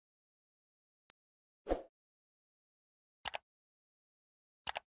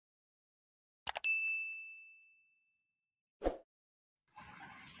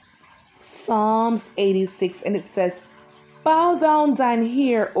Psalms 86, and it says, Bow down thine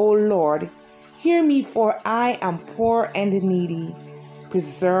ear, O Lord, hear me, for I am poor and needy.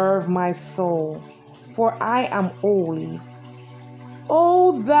 Preserve my soul, for I am holy.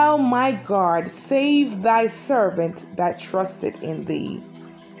 O thou my God, save thy servant that trusted in thee.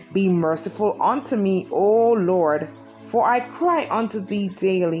 Be merciful unto me, O Lord, for I cry unto thee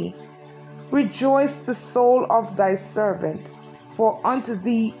daily. Rejoice the soul of thy servant, for unto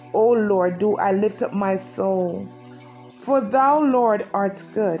thee, O Lord, do I lift up my soul. For thou, Lord, art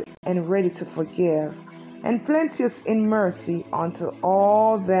good and ready to forgive, and plenteous in mercy unto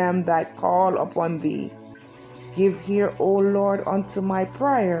all them that call upon thee. Give ear, O Lord, unto my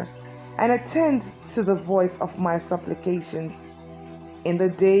prayer, and attend to the voice of my supplications. In the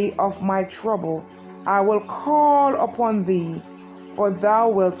day of my trouble I will call upon thee, for thou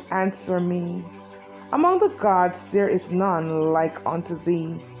wilt answer me. Among the gods there is none like unto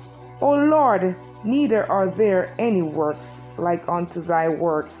thee, O Lord, neither are there any works like unto thy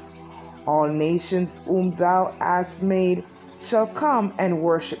works. All nations whom thou hast made shall come and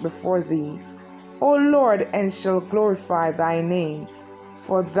worship before thee, O Lord, and shall glorify thy name.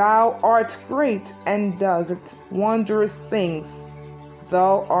 For thou art great and doest wondrous things.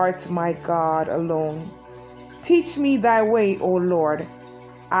 Thou art my God alone. Teach me thy way, O Lord.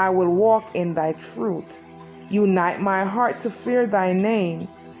 I will walk in thy truth. Unite my heart to fear thy name.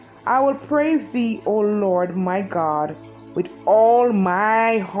 I will praise thee, O Lord my God, with all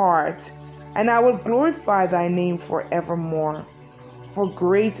my heart, and I will glorify thy name forevermore. For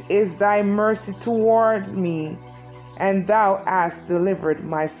great is thy mercy toward me, and thou hast delivered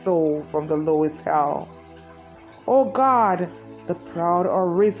my soul from the lowest hell. O God, the proud are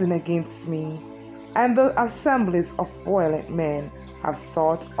risen against me, and the assemblies of violent men have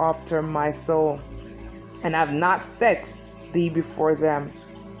sought after my soul, and have not set thee before them.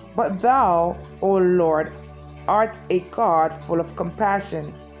 But thou, O Lord, art a God full of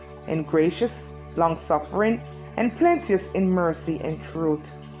compassion, and gracious, long-suffering, and plenteous in mercy and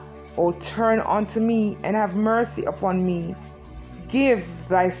truth. O turn unto me, and have mercy upon me. Give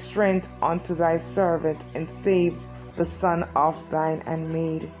thy strength unto thy servant, and save the son of thine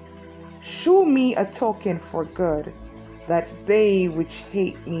handmaid. Shew me a token for good, that they which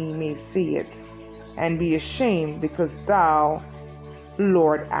hate me may see it, and be ashamed, because thou,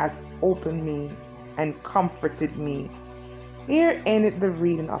 Lord, hast opened me and comforted me. Here ended the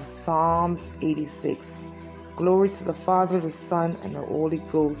reading of Psalms 86. Glory to the Father, the Son, and the Holy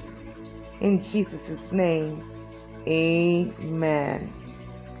Ghost. In Jesus' name, amen.